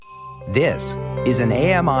This is an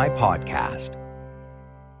AMI podcast.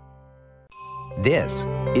 This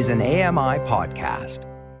is an AMI podcast.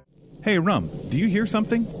 Hey, Rum, do you hear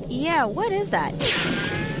something? Yeah, what is that?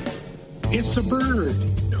 It's a bird.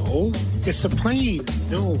 No. It's a plane.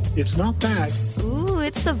 No, it's not that. Ooh,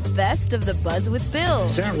 it's the best of the Buzz with Bill.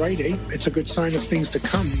 Is that right, eh? It's a good sign of things to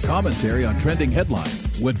come. Commentary on trending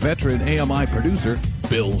headlines with veteran AMI producer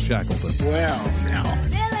Bill Shackleton. Well, now.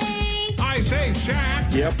 Billy! I say, Shack!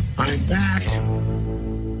 Yep, I'm back.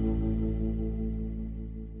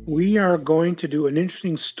 We are going to do an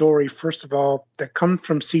interesting story, first of all, that comes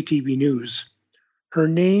from CTV News. Her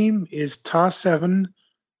name is Ta7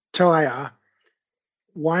 Talia.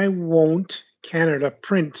 Why won't Canada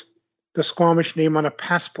print the Squamish name on a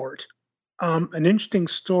passport? An interesting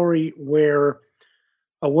story where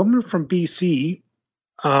a woman from BC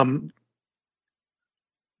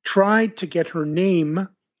tried to get her name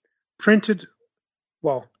printed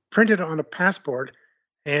on a passport,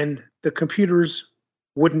 and the computers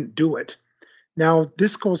wouldn't do it. Now,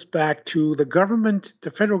 this goes back to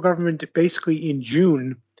the federal government, basically in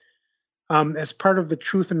June, as part of the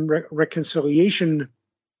Truth and Reconciliation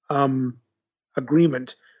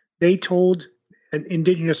agreement. They told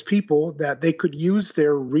Indigenous people that they could use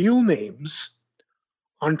their real names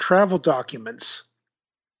on travel documents,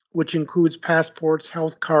 which includes passports,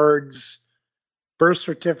 health cards, birth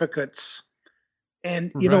certificates.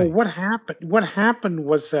 And you know what happened? What happened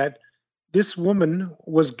was that this woman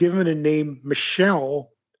was given a name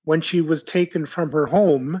Michelle when she was taken from her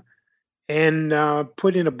home and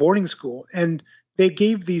put in a boarding school. And they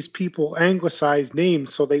gave these people anglicized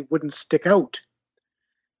names so they wouldn't stick out.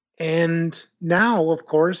 And now, of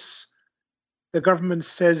course, the government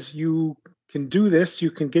says you can do this.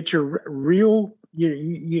 You can get your real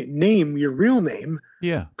name,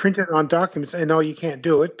 printed on documents. And no, you can't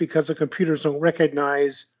do it because the computers don't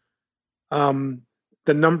recognize the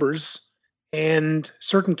numbers and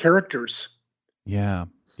certain characters. Yeah.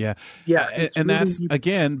 And really, that's,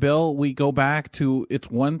 again, Bill, we go back to,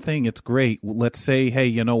 it's one thing, it's great. Let's say, hey,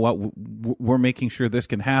 you know what, we're making sure this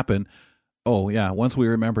can happen. Oh, yeah, once we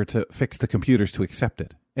remember to fix the computers to accept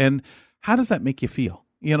it. And how does that make you feel?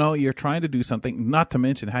 You know, you're trying to do something, not to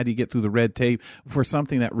mention how do you get through the red tape for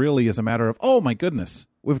something that really is a matter of, oh, my goodness,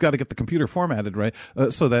 we've got to get the computer formatted right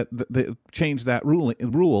so that they change that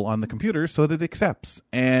rule on the computer so that it accepts.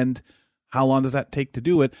 And how long does that take to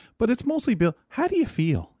do it? But it's mostly, Bill, how do you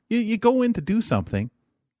feel? You go in to do something.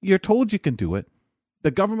 You're told you can do it.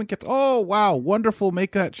 The government gets, oh, wow, wonderful,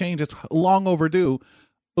 make that change. It's long overdue.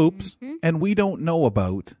 Oops. Mm-hmm. And we don't know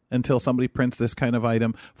about until somebody prints this kind of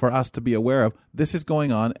item for us to be aware of this is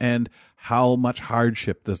going on and how much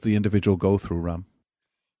hardship does the individual go through, Rum?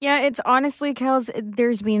 Yeah, it's honestly, Kels,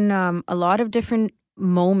 there's been a lot of different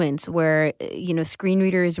moments where, screen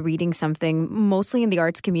readers reading something, mostly in the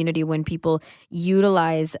arts community, when people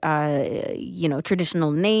utilize,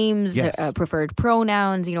 traditional names, yes, preferred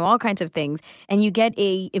pronouns, all kinds of things. And you get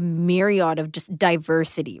a myriad of just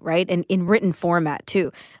diversity, right? And in written format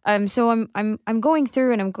too. So I'm going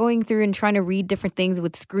through and trying to read different things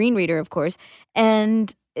with screen reader, of course.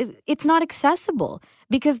 And it's not accessible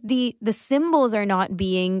because the symbols are not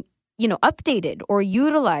being updated or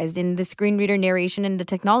utilized in the screen reader narration and the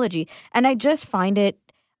technology. And I just find it,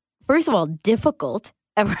 first of all, difficult,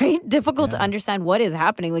 right? Difficult to understand what is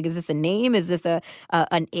happening. Like, is this a name? Is this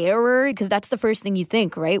an error? Because that's the first thing you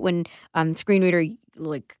think, right? When screen reader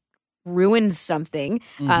ruins something,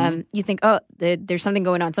 you think, oh, there's something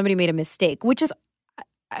going on. Somebody made a mistake, which is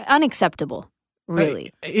unacceptable, really.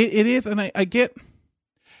 It is, and I get...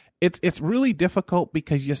 It's really difficult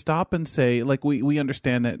because you stop and say, like, we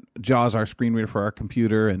understand that JAWS, our screen reader for our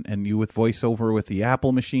computer, and you with VoiceOver with the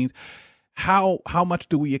Apple machines, how much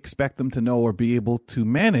do we expect them to know or be able to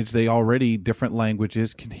manage? They already, different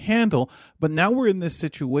languages can handle, but now we're in this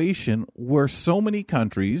situation where so many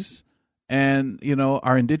countries and,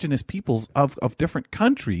 our indigenous peoples of different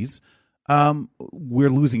countries,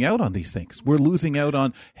 we're losing out on these things. We're losing out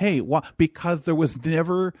on, hey, because there was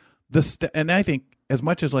never and I think, as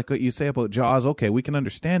much as like what you say about JAWS, okay, we can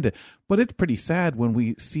understand it, but it's pretty sad when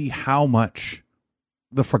we see how much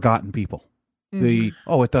the forgotten people,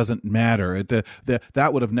 it doesn't matter.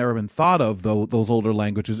 That would have never been thought of, though, those older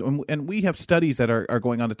languages. And we have studies that are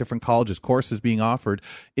going on at different colleges, courses being offered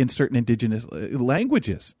in certain indigenous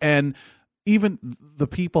languages. And even the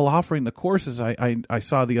people offering the courses, I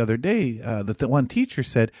saw the other day that the one teacher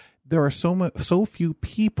said there are so few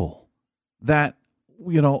people that,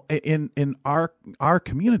 in our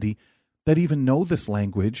community that even know this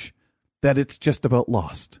language, that it's just about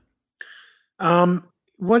lost. And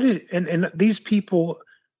these people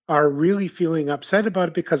are really feeling upset about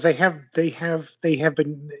it because they have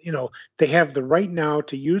been, they have the right now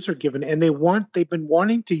to use or given, and they've been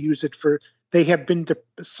wanting to use it they have been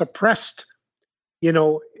suppressed, in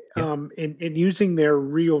using their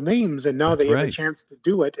real names, and now That's they have right. a chance to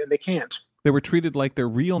do it and they can't. They were treated like their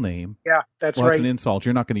real name. Yeah, that's well, right. That's an insult.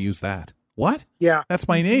 You're not going to use that. What? Yeah. That's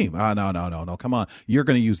my name. No. Come on. You're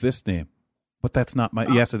going to use this name. But that's not my.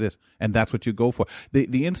 Yes, it is. And that's what you go for.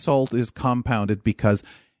 The insult is compounded because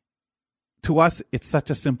to us, it's such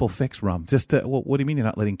a simple fix, Rum. Just to, well, what do you mean you're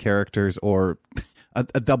not letting characters or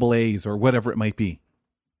a double A's or whatever it might be?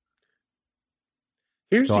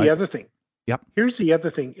 Here's the other thing. Yep. Here's the other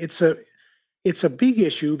thing. It's a big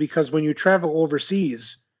issue because when you travel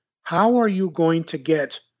overseas, how are you going to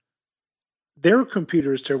get their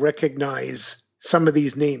computers to recognize some of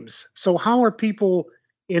these names? So how are people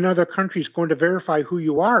in other countries going to verify who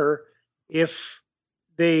you are if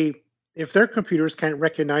their computers can't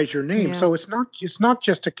recognize your name? Yeah. So it's not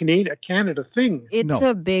just a Canada thing. It's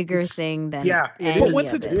a bigger thing than But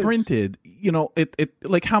once it's it's printed, it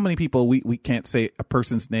like how many people we can't say a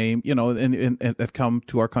person's name, and that come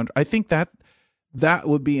to our country. I think that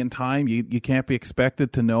would be in time. You can't be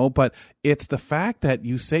expected to know, but it's the fact that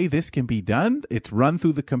you say this can be done. It's run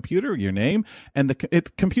through the computer, your name, and the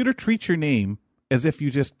computer treats your name as if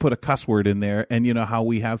you just put a cuss word in there, and you know how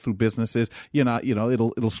we have through businesses,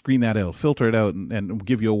 it'll screen that out, filter it out, and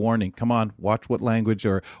give you a warning. Come on, watch what language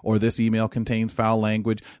or this email contains foul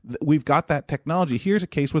language. We've got that technology. Here's a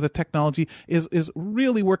case where the technology is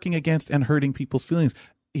really working against and hurting people's feelings.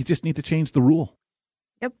 You just need to change the rule.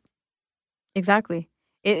 Yep, exactly.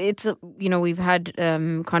 It's we've had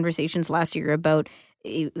conversations last year about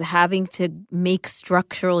having to make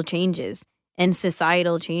structural changes and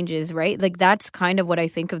societal changes, right? Like that's kind of what I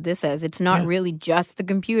think of this as. It's not really just the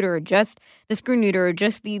computer or just the screen reader or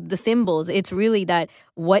just the symbols. It's really that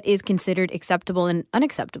what is considered acceptable and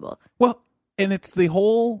unacceptable. Well, and it's the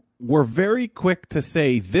whole, we're very quick to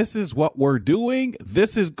say, this is what we're doing.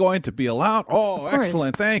 This is going to be allowed. Oh,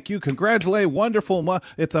 excellent. Thank you. Congratulate. Wonderful.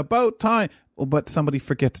 It's about time. Well, but somebody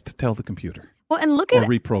forgets to tell the computer. Well, and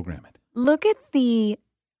reprogram it. Look at the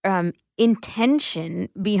intention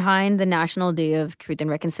behind the National Day of Truth and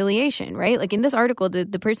Reconciliation, right? Like in this article,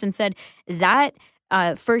 the person said that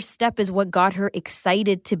first step is what got her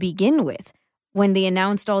excited to begin with when they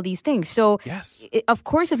announced all these things. So, yes, of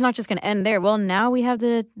course, it's not just going to end there. Well, now we have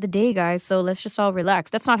the day, guys, so let's just all relax.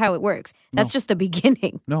 That's not how it works. That's just the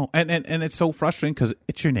beginning. No, and it's so frustrating because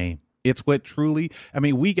it's your name. It's what truly,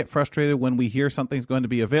 we get frustrated when we hear something's going to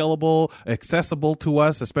be available, accessible to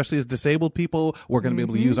us, especially as disabled people. We're going to be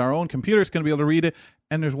able to use our own computer. It's going to be able to read it.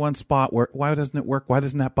 And there's one spot where, why doesn't it work? Why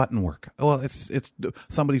doesn't that button work? Well, it's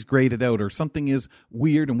somebody's grayed it out or something is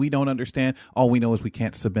weird and we don't understand. All we know is we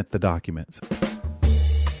can't submit the documents.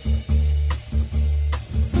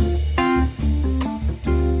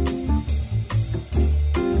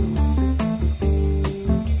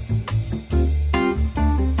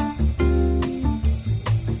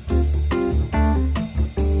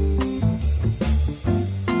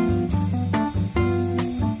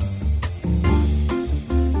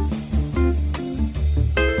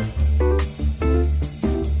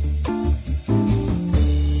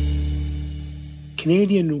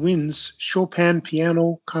 Canadian wins Chopin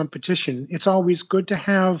piano competition. It's always good to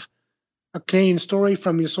have a Canadian story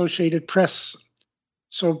from the Associated Press.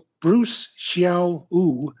 So Bruce Xiao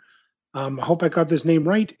Wu, I hope I got this name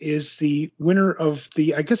right, is the winner of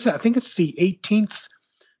I think it's the 18th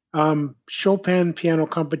Chopin piano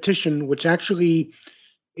competition, which actually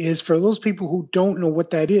is, for those people who don't know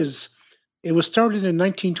what that is, it was started in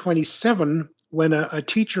 1927 when a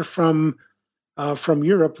teacher from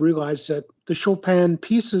Europe realized that the Chopin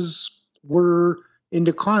pieces were in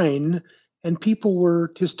decline and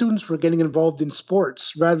his students were getting involved in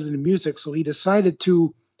sports rather than music. So he decided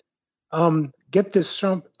to get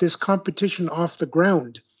this competition off the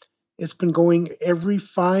ground. It's been going every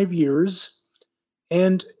 5 years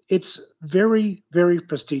and it's very, very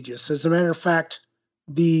prestigious. As a matter of fact,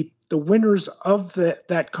 the winners of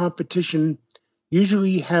that competition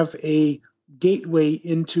usually have a gateway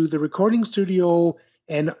into the recording studio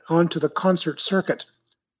and onto the concert circuit.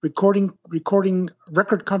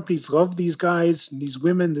 Record companies love these guys and these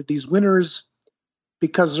women, these winners,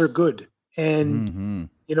 because they're good. And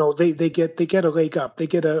they get a leg up. They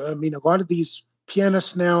get a lot of these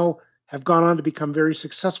pianists now have gone on to become very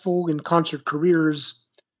successful in concert careers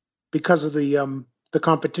because of the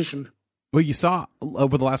competition. Well, you saw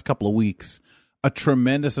over the last couple of weeks, a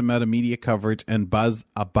tremendous amount of media coverage and buzz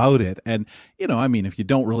about it. And, I mean, if you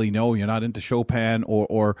don't really know, you're not into Chopin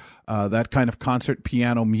or that kind of concert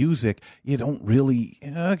piano music, you don't really,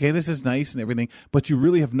 okay, this is nice and everything, but you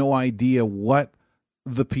really have no idea what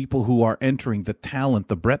the people who are entering, the talent,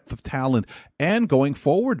 the breadth of talent, and going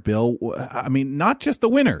forward, Bill, I mean, not just the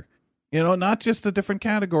winner, not just the different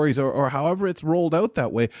categories or however it's rolled out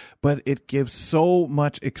that way, but it gives so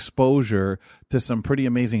much exposure to some pretty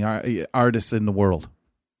amazing artists in the world.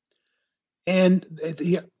 And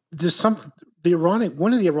there's one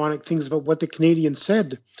of the ironic things about what the Canadian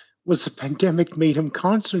said was the pandemic made him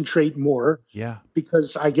concentrate more. Yeah.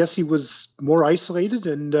 Because I guess he was more isolated,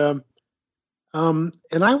 and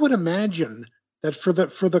I would imagine that for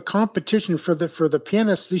the competition for the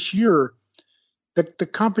pianists this year, that the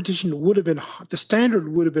competition would have been, the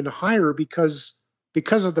standard would have been higher because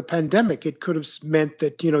of the pandemic. It could have meant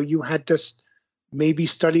that you had to maybe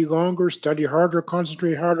study longer, study harder,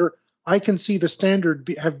 concentrate harder. I can see the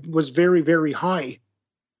standard was very, very high.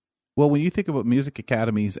 Well, when you think about music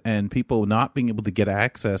academies and people not being able to get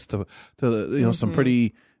access to some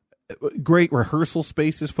pretty great rehearsal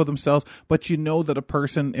spaces for themselves, but that a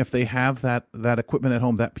person, if they have that equipment at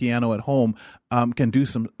home, that piano at home, can do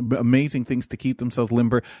some amazing things to keep themselves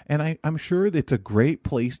limber. And I'm sure that it's a great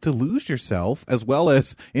place to lose yourself as well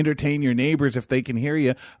as entertain your neighbors if they can hear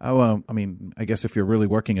you. I mean, I guess if you're really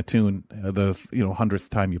working a tune, the 100th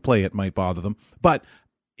time you play it might bother them, but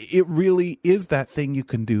it really is that thing you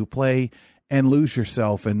can do, play and lose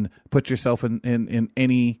yourself and put yourself in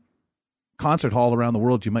any concert hall around the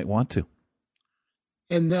world you might want to.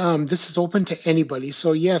 And this is open to anybody.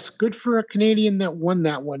 So yes, good for a Canadian that won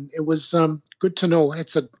that one. It was good to know.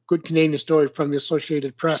 It's a good Canadian story from the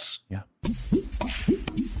Associated Press. Yeah.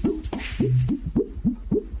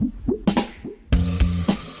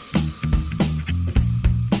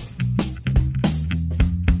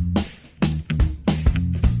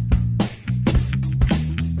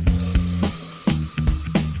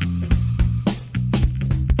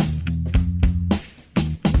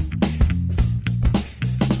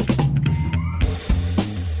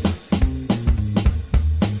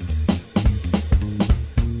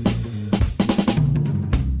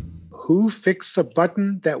 Who fixed a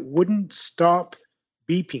button that wouldn't stop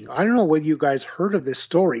beeping? I don't know whether you guys heard of this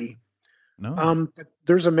story. No. But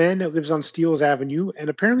there's a man that lives on Steeles Avenue, and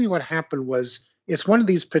apparently what happened was it's one of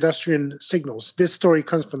these pedestrian signals. This story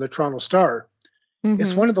comes from the Toronto Star. Mm-hmm.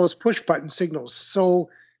 It's one of those push button signals. So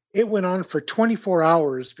it went on for 24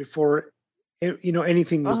 hours before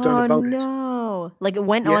anything was done about it. Like it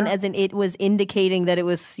went on as in it was indicating that it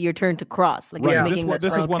was your turn to cross. Like right.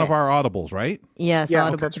 This is one of our audibles, right? Yes,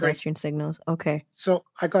 audible pedestrian signals. Okay. So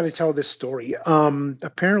I got to tell this story.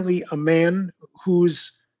 Apparently a man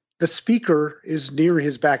the speaker is near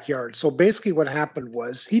his backyard. So basically what happened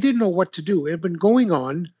was he didn't know what to do. It had been going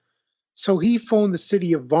on. So he phoned the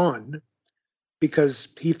city of Vaughan because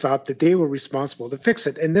he thought that they were responsible to fix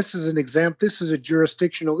it. And this is an example. This is a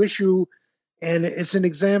jurisdictional issue. And it's an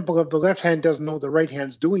example of the left hand doesn't know the right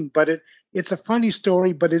hand's doing, but it's a funny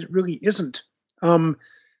story, but it really isn't.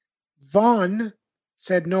 Vaughan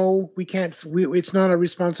said, no, we can't, it's not our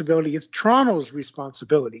responsibility. It's Toronto's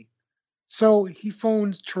responsibility. So he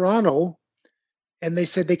phones Toronto and they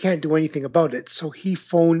said they can't do anything about it. So he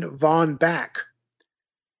phoned Vaughan back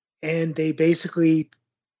and they basically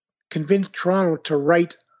convinced Toronto to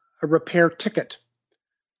write a repair ticket.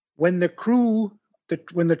 When the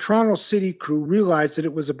Toronto City crew realized that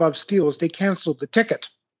it was above Steeles, they canceled the ticket.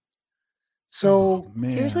 So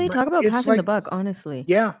seriously, talk about passing the buck, honestly.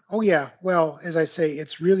 Yeah. Oh, yeah. Well, as I say,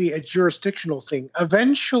 it's really a jurisdictional thing.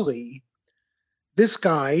 Eventually, this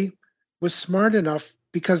guy was smart enough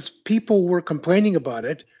because people were complaining about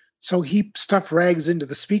it. So he stuffed rags into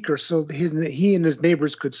the speaker so he and his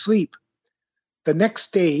neighbors could sleep. The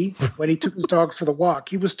next day, when he took his dogs for the walk,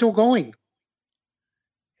 he was still going.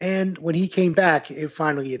 And when he came back,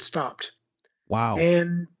 it stopped. Wow.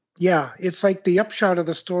 And yeah, it's like the upshot of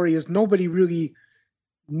the story is nobody really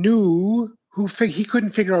knew he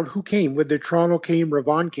couldn't figure out who came, whether Toronto came or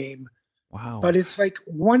Vaughan came. Wow. But it's like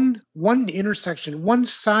one intersection, one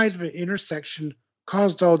side of an intersection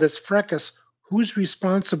caused all this fracas. Whose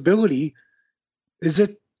responsibility is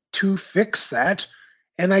it to fix that?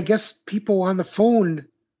 And I guess people on the phone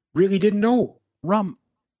really didn't know. Rum,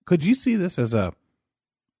 could you see this as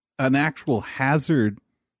an actual hazard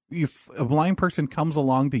if a blind person comes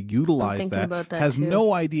along to utilize thinking about that has too.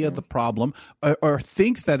 no idea the problem, or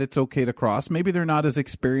thinks that it's okay to cross, maybe they're not as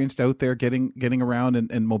experienced out there getting around,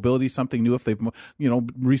 and mobility is something new if they've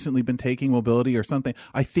recently been taking mobility or something.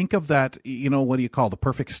 I think of that, what do you call the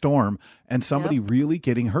perfect storm, and somebody really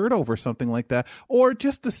getting hurt over something like that, or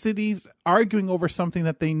just the cities arguing over something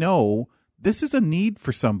that they know. This is a need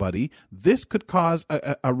for somebody. This could cause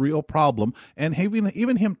a real problem. And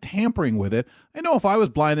even him tampering with it. I know if I was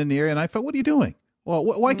blind in the ear and I felt, what are you doing? Well,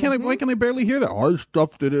 why can't I barely hear that? I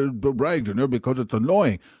stuffed it in the rags in there because it's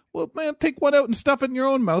annoying. Well, man, take one out and stuff it in your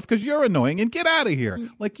own mouth because you're annoying and get out of here.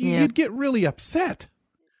 Like, you'd get really upset.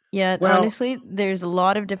 Yeah, honestly, there's a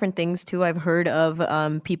lot of different things too. I've heard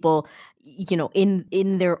of people,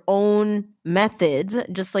 in their own methods,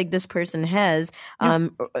 just like this person has,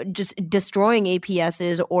 just destroying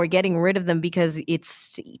APSs or getting rid of them because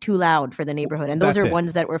it's too loud for the neighborhood. And those are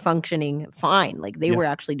ones that were functioning fine. Like they were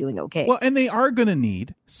actually doing okay. Well, and they are going to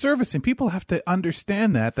need servicing. People have to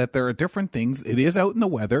understand that there are different things. It is out in the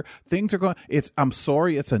weather. Things are going, I'm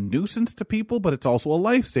sorry, it's a nuisance to people, but it's also a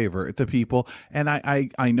lifesaver to people. And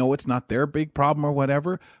I know it's not their big problem or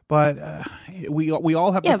whatever, but we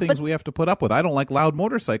all have the things we have to put up with. I don't like loud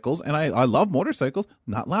motorcycles, and I love motorcycles,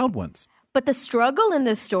 not loud ones. But the struggle in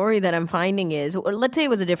this story that I'm finding is, or let's say it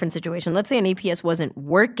was a different situation. Let's say an APS wasn't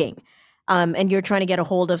working, and you're trying to get a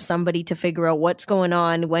hold of somebody to figure out what's going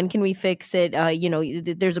on. When can we fix it?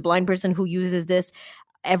 There's a blind person who uses this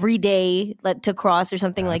every day to cross or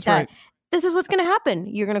something like that. Right. This is what's going to happen.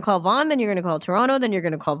 You're going to call Vaughan, then you're going to call Toronto, then you're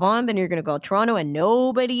going to call Vaughan, then you're going to call Toronto, and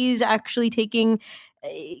nobody's actually taking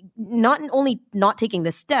not only not taking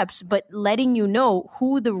the steps, but letting you know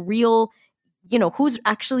who the real, who's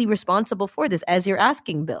actually responsible for this as you're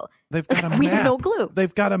asking, Bill. They've got a map. We have no clue.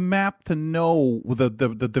 They've got a map to know the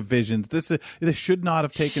divisions. This should not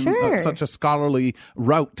have taken such a scholarly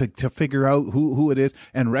route to figure out who it is,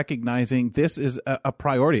 and recognizing this is a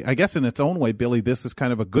priority. I guess in its own way, Billy, this is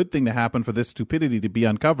kind of a good thing to happen for this stupidity to be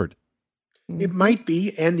uncovered. It might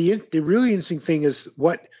be. And the really interesting thing is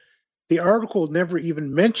what the article never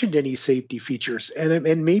even mentioned any safety features, and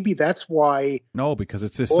maybe that's why. No, because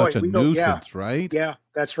it's just such a nuisance, right? Yeah,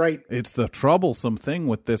 that's right. It's the troublesome thing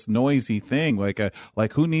with this noisy thing.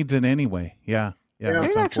 Like who needs it anyway? Yeah.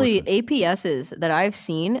 There's actually APSs that I've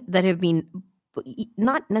seen that have been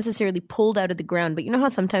not necessarily pulled out of the ground, but you know how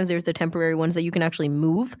sometimes there's the temporary ones that you can actually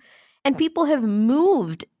move, and people have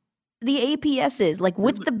moved the APSs, like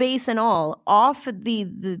with the base and all, off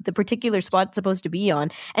the particular spot it's supposed to be on.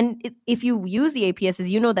 And if you use the APSs,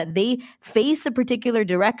 you know that they face a particular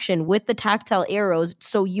direction with the tactile arrows,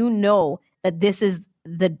 so you know that this is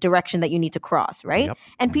the direction that you need to cross, right? Yep.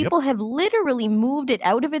 And people have literally moved it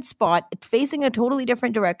out of its spot, facing a totally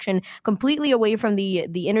different direction, completely away from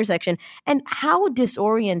the intersection. And how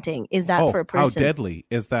disorienting is that for a person? How deadly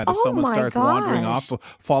is that if someone starts wandering off,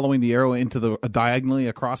 following the arrow into diagonally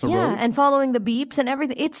across a road? Yeah, and following the beeps and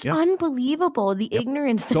everything. It's unbelievable, the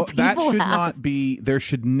ignorance that people have. That should not be, there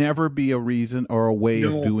should never be a reason or a way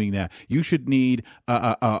of doing that. You should need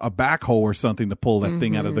a backhoe or something to pull that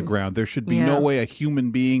thing out of the ground. There should be no way a human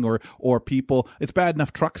being or people. It's bad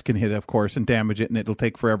enough trucks can hit, of course, and damage it, and it'll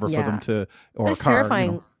take forever for them to, or it's a car.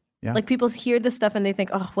 Terrifying. Like people hear this stuff and they think,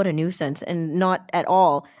 oh, what a nuisance, and not at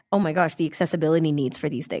all. Oh my gosh, the accessibility needs for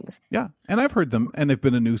these things. Yeah, and I've heard them, and they've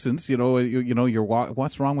been a nuisance. You're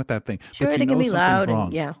what's wrong with that thing? Sure, but they can be loud.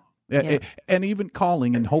 Wrong. And even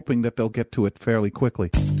calling and hoping that they'll get to it fairly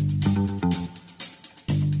quickly.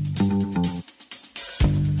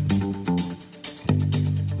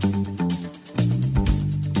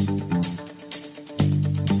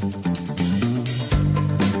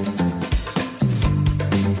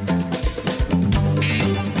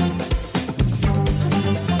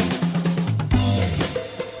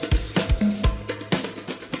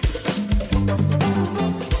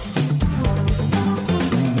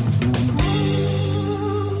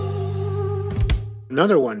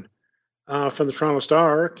 Another one from the Toronto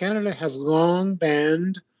Star. Canada has long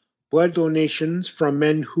banned blood donations from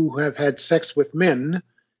men who have had sex with men.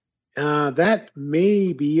 That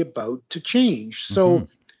may be about to change. So,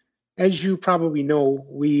 as you probably know,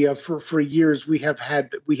 we for years we have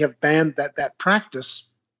banned that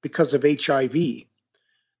practice because of HIV. The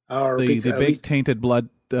big tainted blood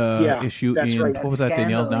issue in what was that,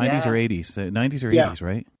 Danielle? 90s or 80s? 90s or 80s,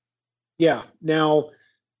 right? Yeah. Now,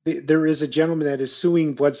 there is a gentleman that is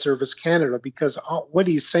suing Blood Service Canada because what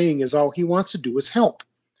he's saying is all he wants to do is help,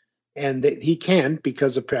 and that he can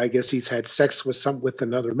because I guess he's had sex with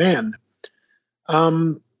another man.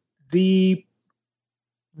 The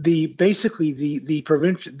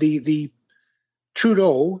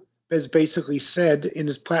Trudeau has basically said in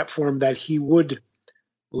his platform that he would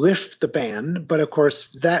lift the ban, but of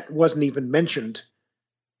course that wasn't even mentioned.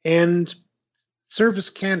 And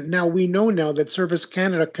now we know now that Service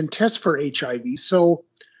Canada can test for HIV. So,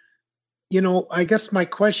 I guess my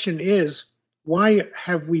question is, why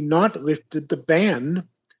have we not lifted the ban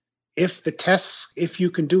if you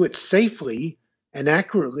can do it safely and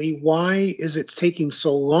accurately? Why is it taking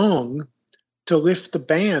so long to lift the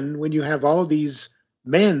ban when you have all these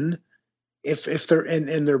men, if they're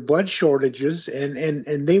in their blood shortages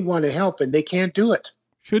and they want to help and they can't do it?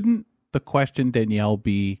 Shouldn't the question, Danielle,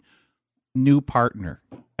 be new partner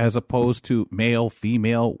as opposed to male,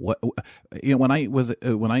 female? When I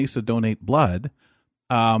used to donate blood,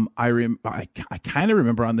 I kind of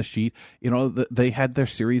remember on the sheet, they had their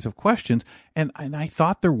series of questions, and I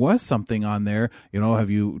thought there was something on there. Have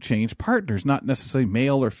you changed partners? Not necessarily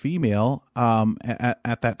male or female.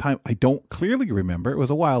 At that time, I don't clearly remember. It was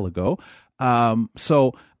a while ago.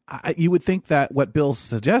 So you would think that what Bill's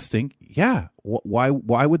suggesting,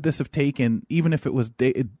 why would this have taken, even if it was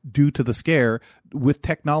due to the scare, with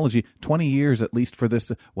technology, 20 years at least for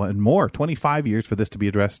this, and more, 25 years for this to be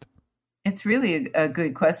addressed? It's really a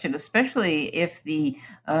good question, especially if the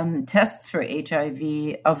tests for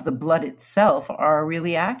HIV of the blood itself are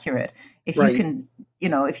really accurate. If Right.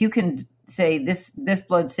 you can say this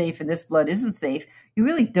blood's safe and this blood isn't safe, you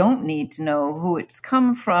really don't need to know who it's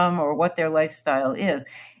come from or what their lifestyle is.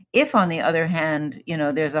 If, on the other hand,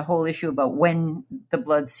 there's a whole issue about when the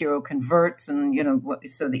blood seroconverts and,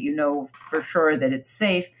 so that for sure that it's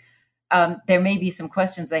safe, there may be some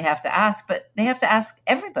questions they have to ask, but they have to ask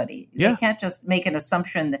everybody. Yeah. They can't just make an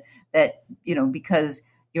assumption that because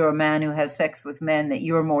you're a man who has sex with men, that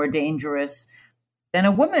you're more dangerous than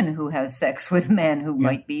a woman who has sex with men who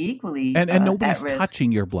might be equally and nobody's at risk.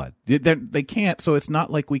 touching your blood. They can't. So it's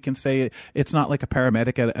not like we can say it's not like a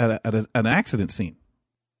paramedic at an accident scene.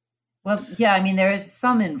 Well, yeah, there is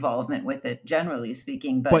some involvement with it, generally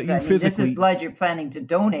speaking, but this is blood you're planning to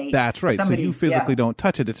donate. That's right. So you physically don't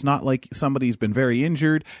touch it. It's not like somebody's been very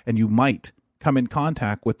injured and you might come in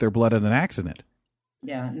contact with their blood in an accident.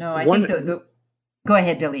 Yeah, no, I think go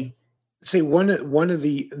ahead, Billy. Say one of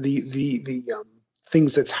the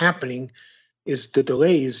things that's happening is the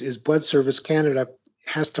delays. Is Blood Service Canada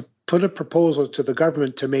has to put a proposal to the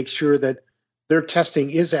government to make sure that their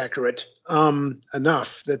testing is accurate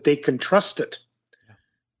enough that they can trust it.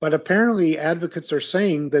 But apparently advocates are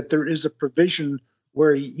saying that there is a provision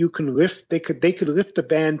where you can they could lift the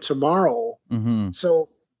ban tomorrow. Mm-hmm. So,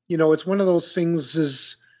 it's one of those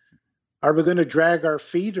things are we going to drag our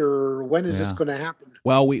feet, or when is this going to happen?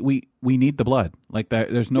 Well, we need the blood like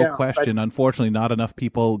that. There's no question. But Unfortunately, not enough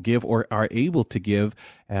people give or are able to give.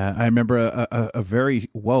 I remember a very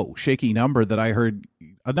shaky number that I heard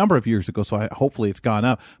a number of years ago. So hopefully it's gone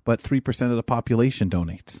up. But 3% of the population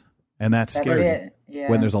donates, and that's scary. It. Yeah.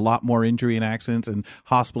 When there's a lot more injury and accidents and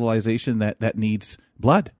hospitalization that needs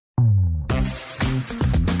blood.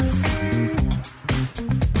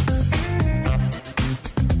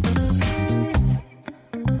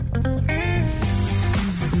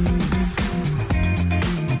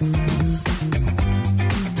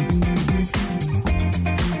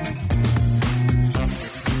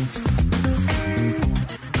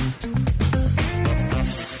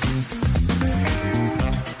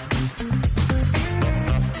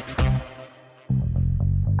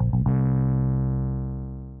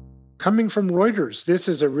 Coming from Reuters, this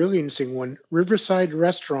is a really interesting one. Riverside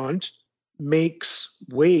Restaurant makes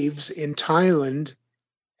waves in Thailand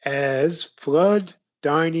as flood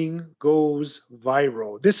dining goes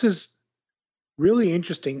viral. This is really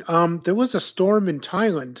interesting. There was a storm in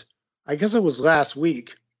Thailand, I guess it was last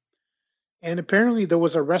week, and apparently there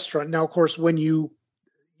was a restaurant. Now, of course, when you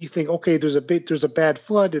think, okay, there's a bad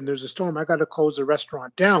flood and there's a storm, I got to close the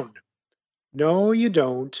restaurant down. No, you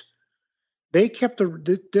don't. They kept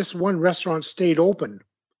this one restaurant stayed open,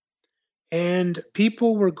 and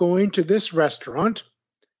people were going to this restaurant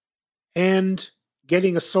and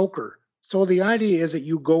getting a soaker. So the idea is that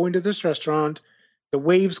you go into this restaurant, the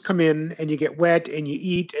waves come in, and you get wet, and you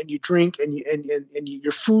eat, and you drink, and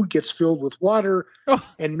your food gets filled with water,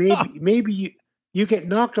 and maybe you get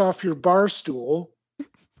knocked off your bar stool,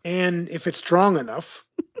 and if it's strong enough,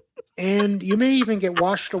 and you may even get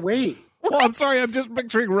washed away. Well, I'm sorry. I'm just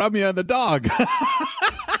picturing Ramya and the dog.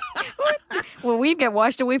 Well, we'd get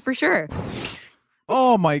washed away for sure.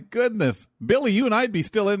 Oh, my goodness. Billy, you and I'd be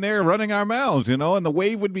still in there running our mouths, and the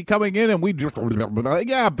wave would be coming in, and we'd just,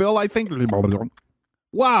 yeah, Bill, I think.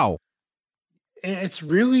 Wow. And it's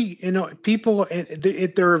really, people,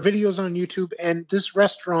 there are videos on YouTube, and this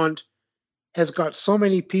restaurant has got so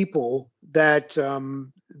many people that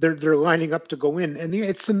they're lining up to go in, and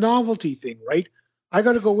it's a novelty thing, right? I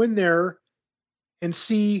got to go in there and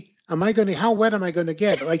see, how wet am I going to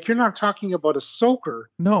get? Like, you're not talking about a soaker.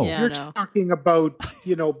 No. Yeah. You're no. talking about,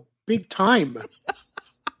 big time.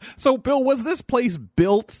 So, Bill, was this place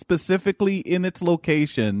built specifically in its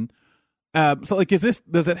location? So, like,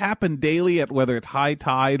 does it happen daily at whether it's high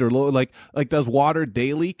tide or low? Like does water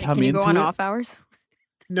daily come Can you into go on it? off hours?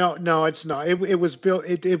 No, it's not. It was built.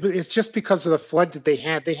 It's just because of the flood that they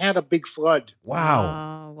had. They had a big flood,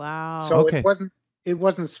 Wow. Oh, wow. so Okay. it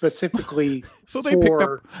wasn't specifically So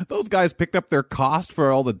those guys picked up their cost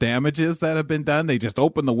for all the damages that have been done. They just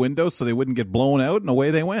opened the windows so they wouldn't get blown out, and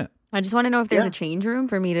away they went. I just want to know if there's Yeah. a change room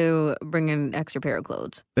for me to bring an extra pair of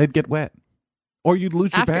clothes. They'd get wet, or you'd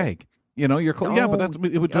lose your After. bag. Your clothes. Yeah, but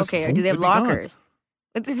it would just Okay, do they have it'd be gone. lockers?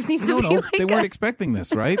 This needs to No, be no, like they weren't expecting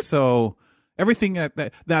this, right? So everything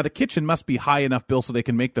now the kitchen must be high enough, Bill, so they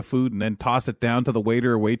can make the food and then toss it down to the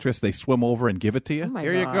waiter or waitress. They swim over and give it to you. Oh my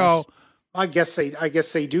Here you gosh. go. I guess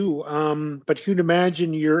they do. But you can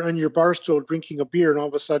imagine you're on your bar stool drinking a beer, and all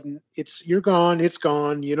of a sudden you're gone. It's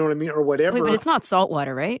gone. You know what I mean, or whatever. Wait, but it's not salt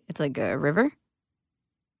water, right? It's like a river.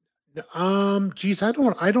 Geez, I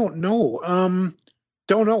don't know.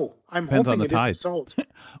 Don't know. I'm Depends on hoping the it tide. isn't salt.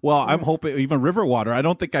 Well, I'm hoping even river water. I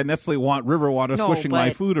don't think I necessarily want river water No, swishing my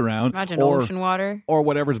but food around, Imagine or ocean water. or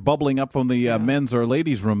whatever's bubbling up from the Yeah. men's or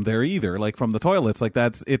ladies' room there either, like from the toilets. Like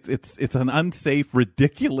it's an unsafe,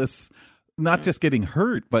 ridiculous. Not just getting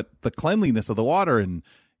hurt, but the cleanliness of the water. And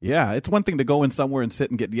yeah, it's one thing to go in somewhere and sit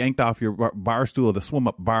and get yanked off your bar stool to swim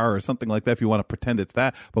up bar or something like that if you want to pretend it's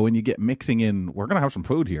that. But when you get mixing in, we're going to have some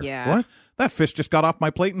food here. Yeah. What? That fish just got off my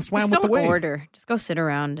plate and swam Just with the don't wave. order. Just go sit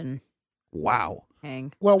around and Wow.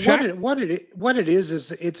 hang. Well, Check. what it is it's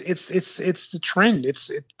the trend. It's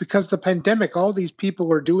because the pandemic. All these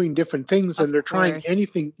people are doing different things, and Of they're trying course.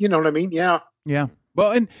 anything. You know what I mean? Yeah. Yeah.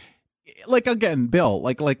 Well, and like again, Bill,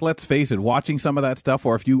 like let's face it, watching some of that stuff,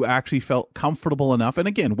 or if you actually felt comfortable enough, and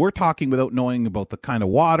again, we're talking without knowing about the kind of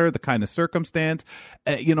water, the kind of circumstance,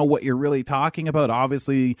 what you're really talking about.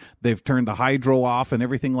 Obviously, they've turned the hydro off and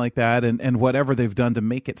everything like that, and whatever they've done to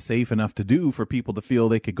make it safe enough to do for people to feel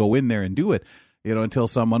they could go in there and do it. Until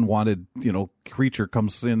some unwanted, creature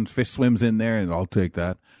comes in, fish swims in there, and I'll take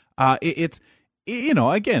that.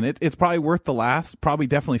 Again, it's probably worth the laugh. Probably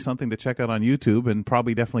definitely something to check out on YouTube, and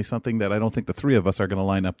probably definitely something that I don't think the three of us are going to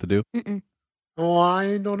line up to do. Mm-mm. Oh,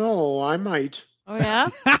 I don't know. I might. Oh yeah.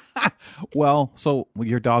 Well,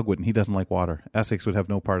 your dog wouldn't. He doesn't like water. Essex would have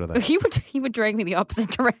no part of that. he would drag me the opposite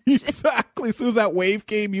direction. Exactly. As soon as that wave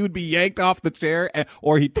came, you would be yanked off the chair,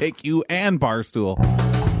 or he'd take you and Barstool.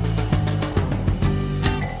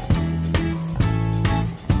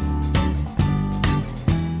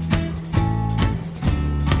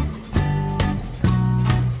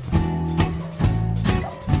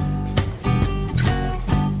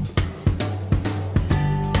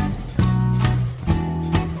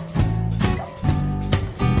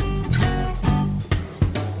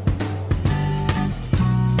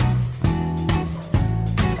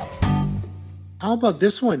 How about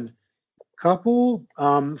this one? Couple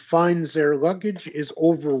finds their luggage is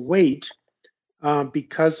overweight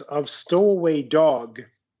because of stowaway dog.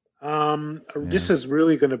 This is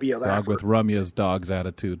really going to be a laugh. Dog with Rumya's dog's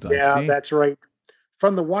attitude. Yeah, that's right.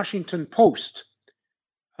 From the Washington Post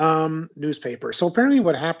newspaper. So apparently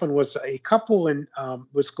what happened was a couple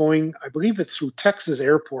was going, I believe it's through Texas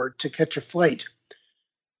airport, to catch a flight.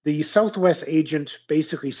 The Southwest agent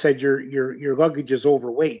basically said your luggage is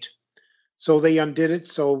overweight. So they undid it.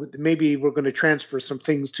 So maybe we're going to transfer some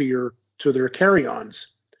things to their carry-ons.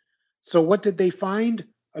 So what did they find?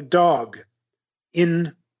 A dog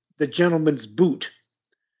in the gentleman's boot.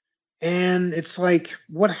 And it's like,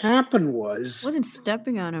 what happened was... I wasn't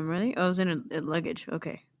stepping on him, really? Oh, it was in a luggage.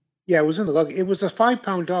 Okay. Yeah, it was in the luggage. It was a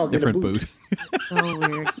 5-pound dog different in a boot. So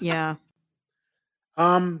weird. Yeah.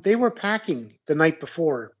 They were packing the night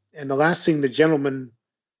before, and the last thing the gentleman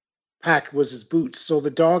packed was his boots. So the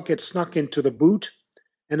dog gets snuck into the boot,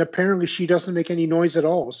 and apparently she doesn't make any noise at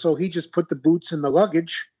all. So he just put the boots in the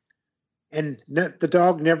luggage, and the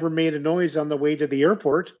dog never made a noise on the way to the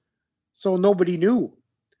airport, so nobody knew.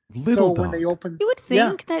 Little so dog. when they opened, You would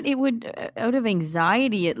think that it would, out of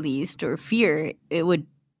anxiety at least, or fear, it would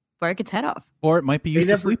bark its head off. Or it might be used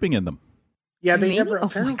to sleeping in them. Yeah, they Maybe? never. Oh my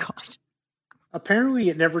Apparently, gosh. apparently,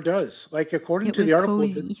 it never does. Like according It to was the article,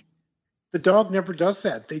 cozy. the dog never does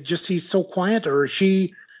that. He's so quiet, or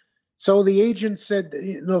she. So the agent said,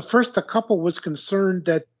 first the couple was concerned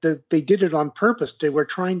that they did it on purpose. They were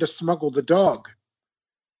trying to smuggle the dog.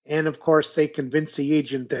 And of course, they convinced the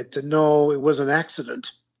agent that no, it was an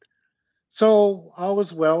accident. So all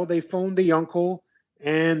was well. They phoned the uncle,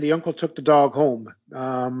 and the uncle took the dog home.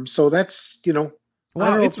 So that's, I don't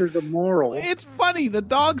know if there's a moral. It's funny. The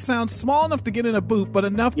dog sounds small enough to get in a boot, but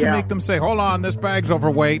enough to Yeah. make them say, hold on, this bag's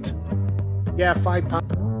overweight. Yeah, 5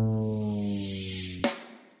 pounds.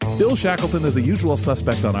 Bill Shackleton is a usual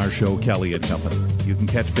suspect on our show, Kelly and Company. You can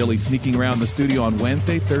catch Billy sneaking around the studio on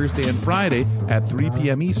Wednesday, Thursday, and Friday at 3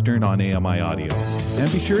 p.m. Eastern on AMI Audio.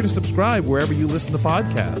 And be sure to subscribe wherever you listen to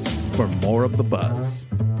podcasts for more of the buzz.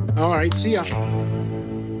 All right, see ya.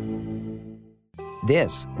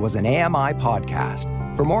 This was an AMI podcast.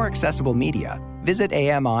 For more accessible media, visit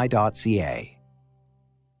ami.ca.